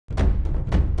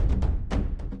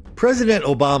President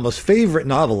Obama's favorite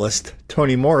novelist,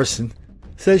 Toni Morrison,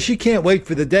 says she can't wait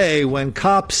for the day when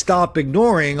cops stop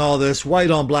ignoring all this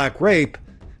white-on-black rape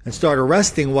and start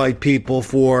arresting white people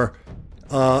for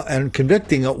and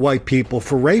convicting white people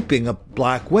for raping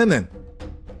black women.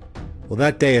 Well,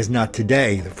 that day is not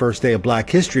today, the first day of Black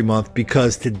History Month,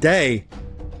 because today,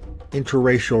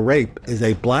 interracial rape is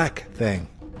a black thing.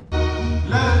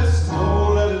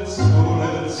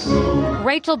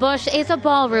 Rachel Busch is a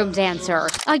ballroom dancer,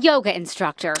 a yoga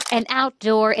instructor, an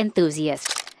outdoor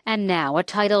enthusiast, and now a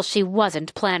title she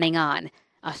wasn't planning on,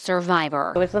 a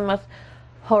survivor. It was the most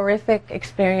horrific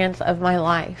experience of my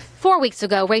life. 4 weeks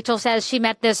ago, Rachel says she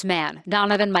met this man,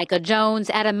 Donovan Micah Jones,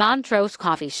 at a Montrose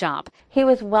coffee shop. He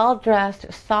was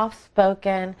well-dressed,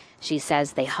 soft-spoken. She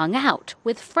says they hung out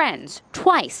with friends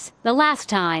twice. The last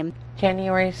time,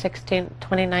 January 16,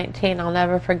 2019. I'll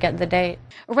never forget the date.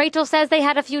 Rachel says they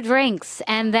had a few drinks,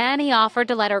 and then he offered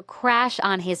to let her crash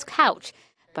on his couch.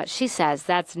 But she says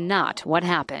that's not what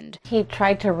happened. He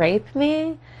tried to rape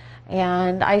me,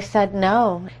 and I said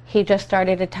no. He just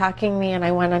started attacking me, and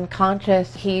I went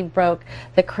unconscious. He broke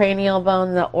the cranial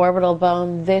bone, the orbital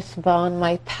bone, this bone,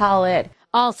 my palate.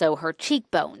 Also, her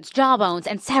cheekbones, jawbones,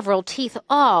 and several teeth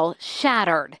all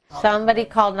shattered. Somebody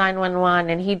called 911,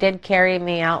 and he did carry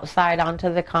me outside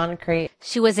onto the concrete.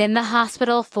 She was in the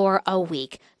hospital for a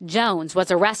week. Jones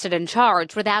was arrested and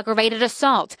charged with aggravated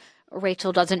assault.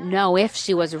 Rachel doesn't know if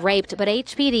she was raped, but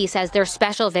HPD says their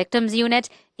special victims unit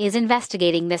is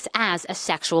investigating this as a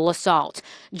sexual assault.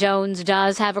 Jones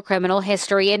does have a criminal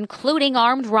history, including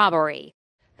armed robbery.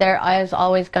 There is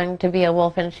always going to be a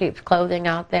wolf in sheep's clothing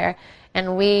out there,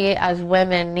 and we as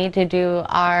women need to do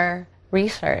our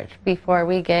research before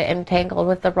we get entangled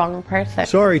with the wrong person.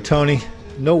 Sorry, Toni.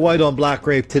 No white-on-black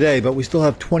rape today, but we still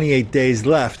have 28 days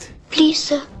left. Please,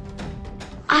 sir.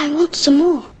 I want some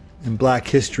more. In Black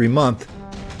History Month,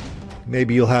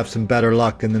 maybe you'll have some better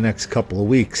luck in the next couple of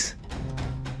weeks.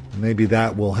 Maybe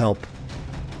that will help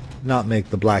not make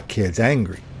the black kids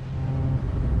angry.